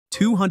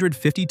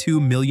252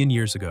 million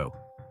years ago,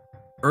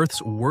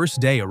 Earth's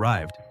worst day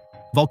arrived.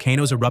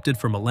 Volcanoes erupted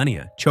for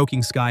millennia,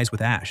 choking skies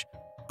with ash.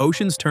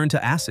 Oceans turned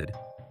to acid.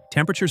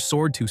 Temperatures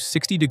soared to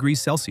 60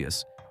 degrees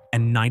Celsius,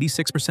 and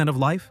 96% of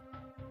life?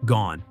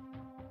 Gone.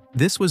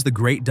 This was the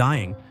Great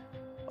Dying,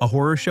 a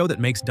horror show that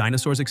makes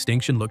dinosaurs'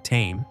 extinction look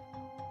tame.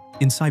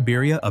 In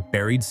Siberia, a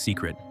buried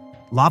secret.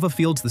 Lava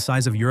fields the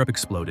size of Europe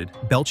exploded,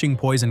 belching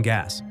poison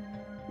gas.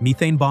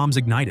 Methane bombs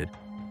ignited.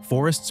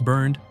 Forests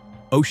burned.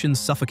 Oceans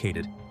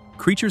suffocated.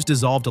 Creatures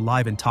dissolved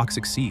alive in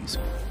toxic seas.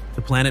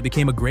 The planet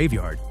became a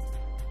graveyard.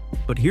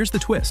 But here's the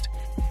twist.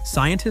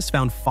 Scientists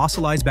found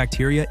fossilized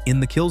bacteria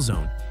in the kill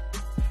zone.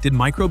 Did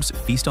microbes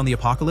feast on the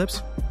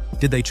apocalypse?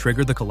 Did they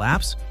trigger the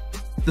collapse?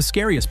 The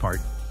scariest part,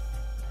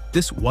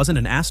 this wasn't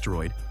an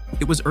asteroid.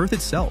 It was Earth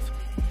itself,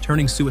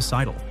 turning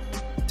suicidal.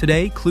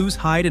 Today, clues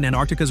hide in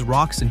Antarctica's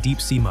rocks and deep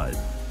sea mud.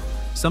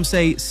 Some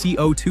say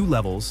CO2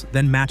 levels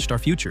then matched our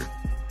future.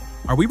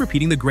 Are we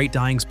repeating the Great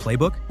Dying's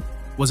playbook?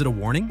 Was it a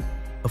warning?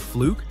 A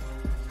fluke?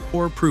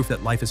 Or proof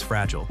that life is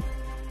fragile?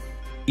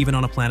 Even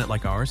on a planet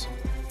like ours?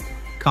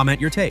 Comment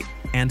your take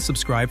and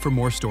subscribe for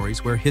more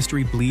stories where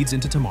history bleeds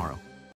into tomorrow.